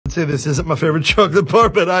Say this isn't my favorite chocolate bar,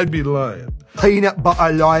 but I'd be lying. Peanut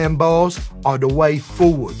butter lion bars are the way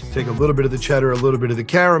forward. Take a little bit of the cheddar, a little bit of the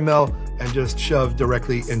caramel, and just shove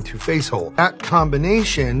directly into face hole. That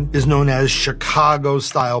combination is known as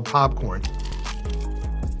Chicago-style popcorn.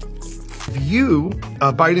 If you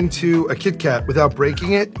bite into a Kit Kat without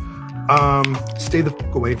breaking it, stay the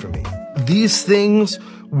fuck away from me. These things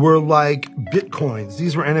were like Bitcoins.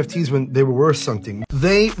 These were NFTs when they were worth something.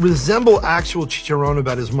 They resemble actual chicharron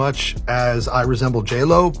about as much as I resemble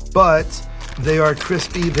J-Lo, but they are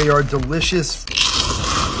crispy, they are delicious.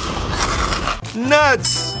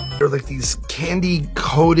 Nuts! They're like these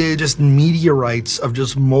candy-coated just meteorites of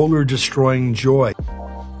just molar-destroying joy.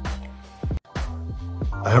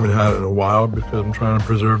 I haven't had it in a while because I'm trying to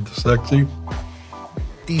preserve the sexy.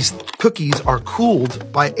 These cookies are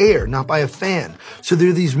cooled by air, not by a fan. So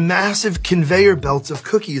they're these massive conveyor belts of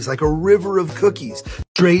cookies, like a river of cookies.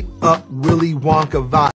 Straight up Willy Wonka vibe.